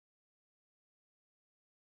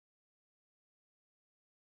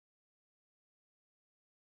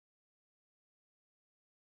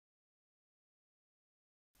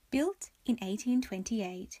Built in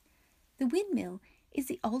 1828, the Windmill is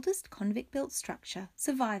the oldest convict-built structure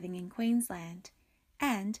surviving in Queensland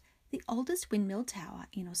and the oldest windmill tower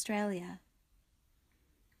in Australia.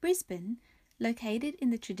 Brisbane, located in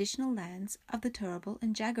the traditional lands of the Turrbal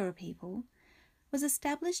and Jagera people, was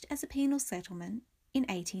established as a penal settlement in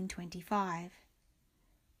 1825.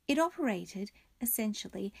 It operated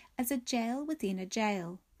essentially as a jail within a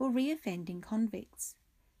jail for reoffending convicts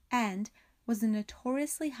and was a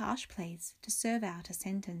notoriously harsh place to serve out a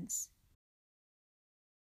sentence.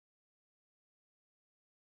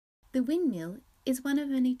 The Windmill is one of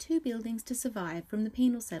only 2 buildings to survive from the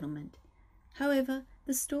penal settlement. However,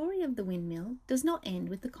 the story of the Windmill does not end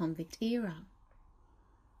with the convict era.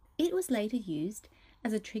 It was later used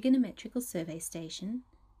as a trigonometrical survey station,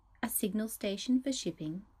 a signal station for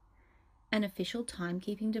shipping, an official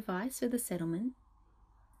timekeeping device for the settlement,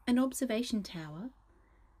 an observation tower,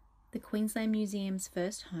 the Queensland Museum's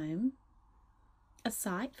first home, a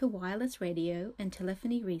site for wireless radio and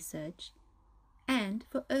telephony research, and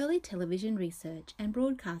for early television research and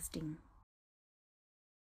broadcasting.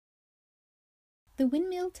 The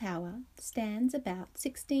Windmill Tower stands about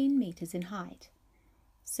 16 metres in height.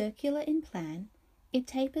 Circular in plan, it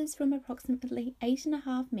tapers from approximately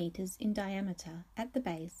 8.5 metres in diameter at the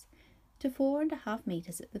base to 4.5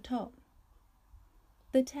 metres at the top.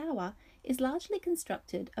 The tower is largely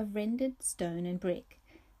constructed of rendered stone and brick,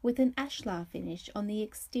 with an ashlar finish on the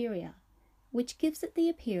exterior, which gives it the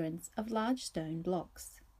appearance of large stone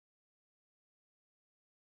blocks.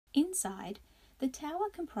 Inside, the tower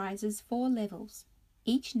comprises 4 levels,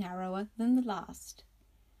 each narrower than the last.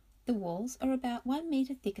 The walls are about 1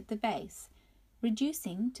 metre thick at the base,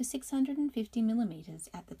 reducing to 650 millimetres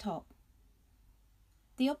at the top.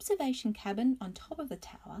 The observation cabin on top of the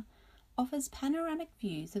tower offers panoramic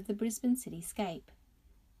views of the Brisbane cityscape,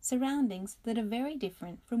 surroundings that are very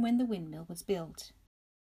different from when the windmill was built.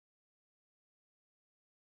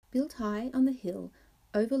 Built high on the hill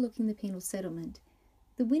overlooking the penal settlement,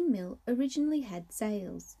 the windmill originally had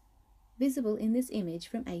sails, visible in this image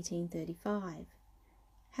from 1835.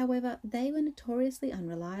 However, they were notoriously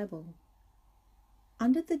unreliable.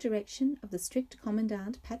 Under the direction of the strict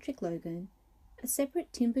Commandant Patrick Logan, a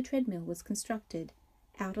separate timber treadmill was constructed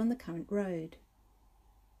out on the current road.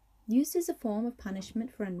 Used as a form of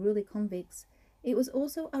punishment for unruly convicts, it was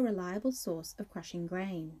also a reliable source of crushing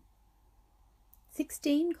grain.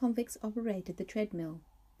 16 convicts operated the treadmill,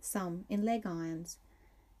 some in leg irons,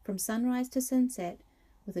 from sunrise to sunset,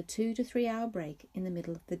 with a 2 to 3 hour break in the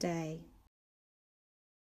middle of the day.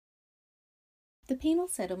 The penal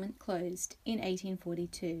settlement closed in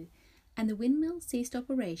 1842, and the windmill ceased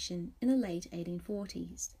operation in the late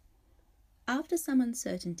 1840s. After some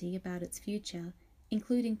uncertainty about its future,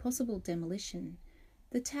 including possible demolition,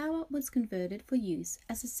 the tower was converted for use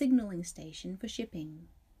as a signalling station for shipping.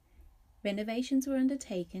 Renovations were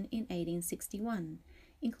undertaken in 1861,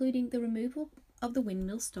 including the removal of the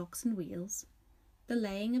windmill stocks and wheels, the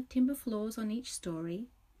laying of timber floors on each story,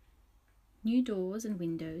 new doors and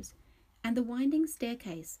windows, and the winding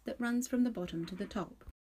staircase that runs from the bottom to the top.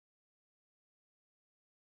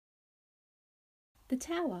 The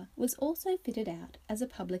tower was also fitted out as a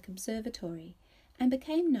public observatory and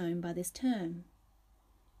became known by this term.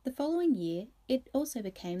 The following year, it also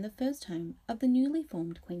became the first home of the newly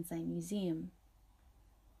formed Queensland Museum.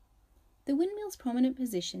 The windmill's prominent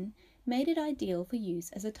position made it ideal for use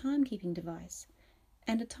as a timekeeping device,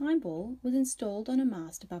 and a time ball was installed on a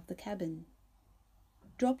mast above the cabin.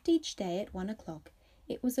 Dropped each day at 1 o'clock,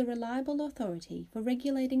 it was a reliable authority for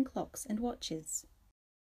regulating clocks and watches.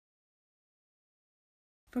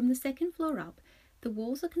 From the second floor up, the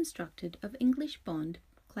walls are constructed of English bond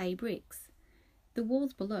clay bricks. The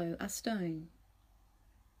walls below are stone.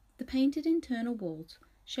 The painted internal walls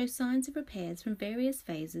show signs of repairs from various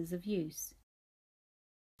phases of use.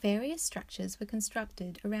 Various structures were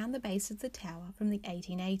constructed around the base of the tower from the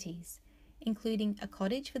 1880s, including a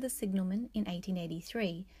cottage for the signalman in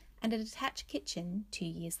 1883 and a detached kitchen 2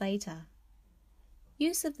 years later.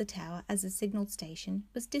 Use of the tower as a signal station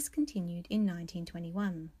was discontinued in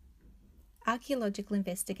 1921. Archaeological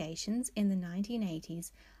investigations in the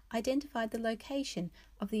 1980s identified the location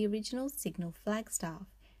of the original signal flagstaff,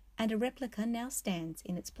 and a replica now stands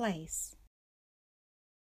in its place.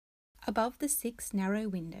 Above the 6 narrow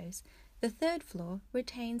windows, the third floor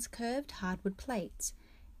retains curved hardwood plates,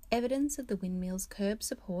 evidence of the windmill's curb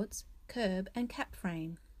supports, curb and cap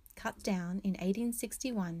frame, cut down in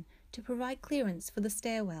 1861 to provide clearance for the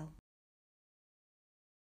stairwell.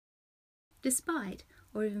 Despite,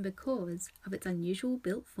 or even because, of its unusual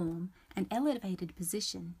built form and elevated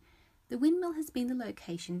position, the windmill has been the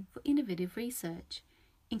location for innovative research,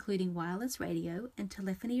 including wireless radio and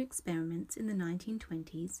telephony experiments in the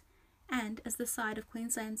 1920s, and as the site of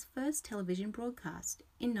Queensland's first television broadcast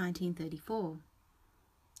in 1934.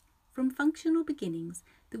 From functional beginnings,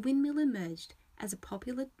 the windmill emerged as a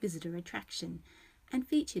popular visitor attraction and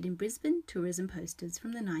featured in Brisbane tourism posters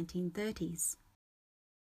from the 1930s.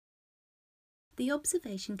 The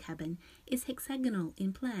observation cabin is hexagonal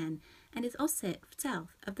in plan and is offset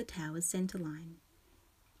south of the tower's centreline.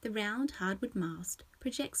 The round hardwood mast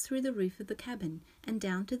projects through the roof of the cabin and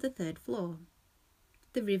down to the third floor.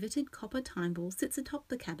 The riveted copper time ball sits atop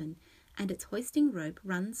the cabin and its hoisting rope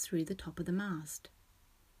runs through the top of the mast.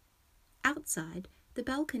 Outside, the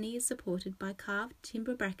balcony is supported by carved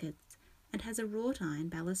timber brackets and has a wrought iron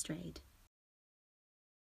balustrade.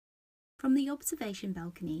 From the observation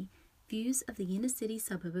balcony, views of the inner city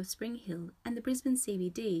suburb of Spring Hill and the Brisbane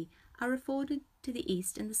CBD are afforded to the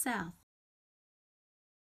east and the south.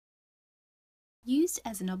 Used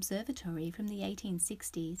as an observatory from the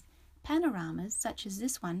 1860s, panoramas such as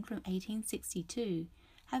this one from 1862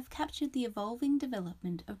 have captured the evolving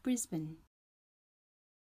development of Brisbane.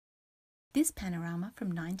 This panorama from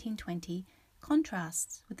 1920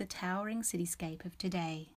 contrasts with the towering cityscape of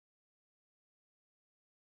today.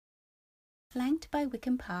 Flanked by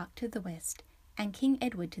Wickham Park to the west and King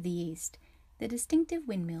Edward to the east, the distinctive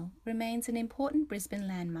windmill remains an important Brisbane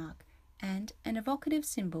landmark and an evocative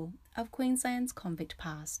symbol of Queensland's convict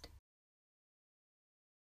past.